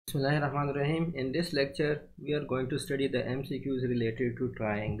Bismillahirrahmanirrahim. In this lecture, we are going to study the MCQs related to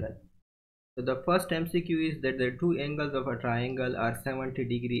triangle. So the first MCQ is that the two angles of a triangle are 70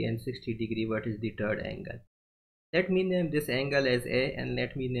 degree and 60 degree. What is the third angle? Let me name this angle as A and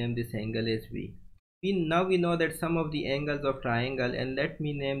let me name this angle as B. Now we know that sum of the angles of triangle, and let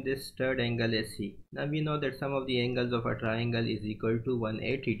me name this third angle as C. Now we know that sum of the angles of a triangle is equal to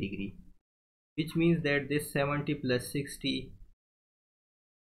 180 degree, which means that this 70 degree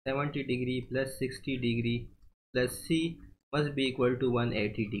plus 60 degree plus C must be equal to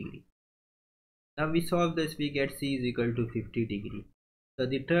 180 degree. Now we solve this, we get C is equal to 50 degree. So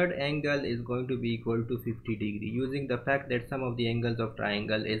the third angle is going to be equal to 50 degree using the fact that sum of the angles of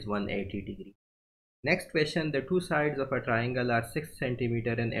triangle is 180 degree. Next question, the two sides of a triangle are 6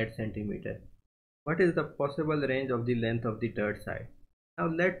 cm and 8 cm. What is the possible range of the length of the third side? Now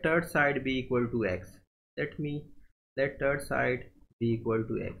let third side be equal to x. Let third side be equal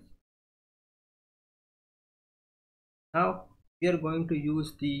to x. Now we are going to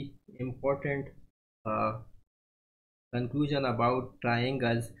use the important conclusion about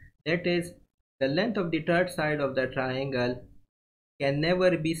triangles, that is, the length of the third side of the triangle can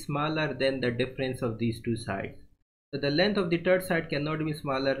never be smaller than the difference of these two sides. So the length of the third side cannot be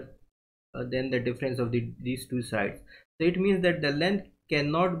smaller than the difference of these two sides. So it means that the length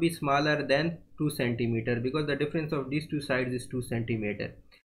cannot be smaller than 2 cm because the difference of these two sides is 2 cm.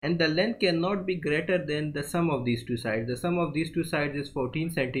 And the length cannot be greater than the sum of these two sides. The sum of these two sides is 14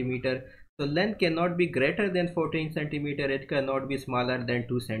 cm. So length cannot be greater than 14 cm. It cannot be smaller than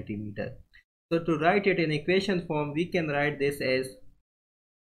 2 cm. So to write it in equation form, we can write this as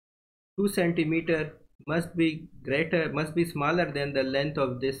 2 cm must be smaller than the length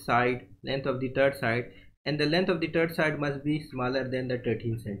of this side, length of the third side, and the length of the third side must be smaller than the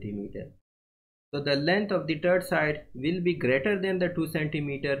 13 cm. So the length of the third side will be greater than the 2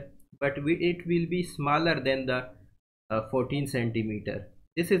 cm, but it will be smaller than the 14 cm.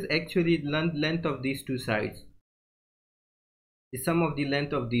 This is actually length of these two sides, the sum of the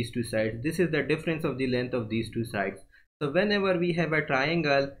length of these two sides. This is the difference of the length of these two sides. So whenever we have a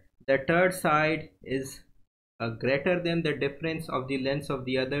triangle, the third side is greater than the difference of the lengths of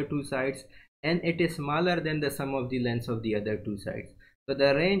the other two sides, and it is smaller than the sum of the lengths of the other two sides. So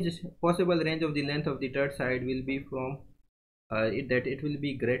the possible range of the length of the third side will be from it will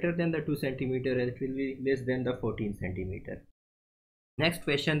be greater than the 2 cm and it will be less than the 14 cm. Next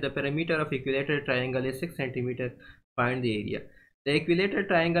question, the perimeter of equilateral triangle is 6 cm. Find the area. The equilateral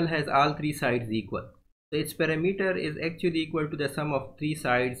triangle has all three sides equal. So its perimeter is actually equal to the sum of three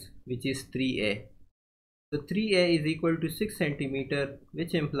sides, which is 3a. So 3a is equal to 6 cm,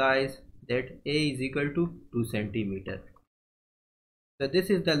 which implies that a is equal to 2 cm. So this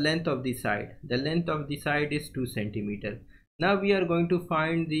is the length of the side. The length of the side is 2 cm. Now we are going to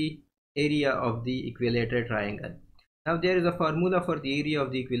find the area of the equilateral triangle. Now there is a formula for the area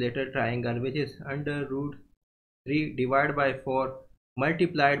of the equilateral triangle, which is under root 3 divided by 4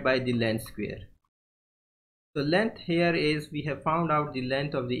 multiplied by the length square. So length here is, we have found out the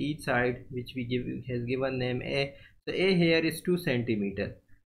length of the each side, which has given name a. So a here is 2 cm.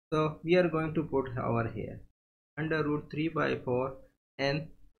 So we are going to put our here under root 3 by 4 and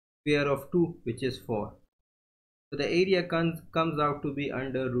square of 2, which is 4. So the area comes out to be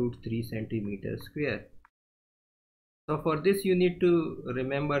under root 3 cm square. So for this you need to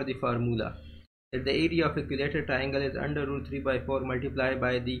remember the formula, that the area of equilateral triangle is under root 3 by 4 multiplied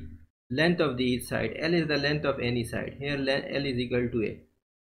by the length of the each side. L is the length of any side. Here L is equal to a.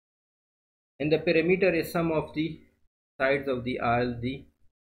 And the perimeter is sum of the sides of all the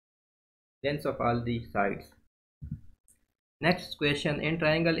lengths of all the sides. Next question, in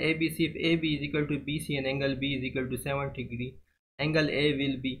triangle ABC, if AB is equal to BC and angle B is equal to 70 degree, angle A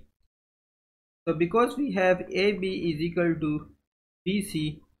will be. So because we have AB is equal to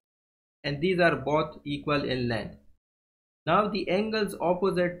BC and these are both equal in length, now the angles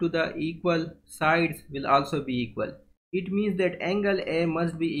opposite to the equal sides will also be equal. It means that angle A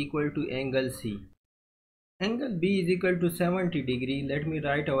must be equal to angle C. Angle B is equal to 70 degree. Let me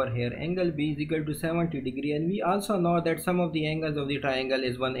write over here, angle B is equal to 70 degree, and we also know that sum of the angles of the triangle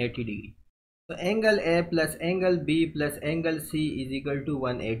is 180 degree. So angle A plus angle B plus angle C is equal to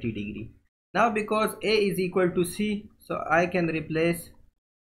 180 degree. Now because A is equal to C, so I can replace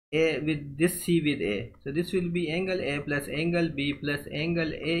A with this C with A. So this will be angle A plus angle B plus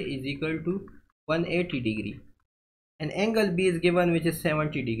angle A is equal to 180 degree. And angle B is given, which is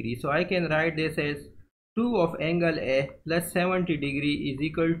 70 degree. So I can write this as 2 of angle A plus 70 degree is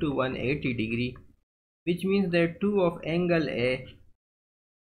equal to 180 degree, which means that 2 of angle A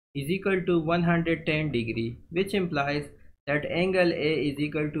is equal to 110 degree, which implies that angle A is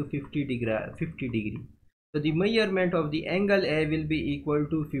equal to 50 degree. So the measurement of the angle A will be equal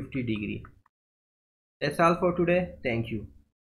to 50 degree. That's all for today. Thank you.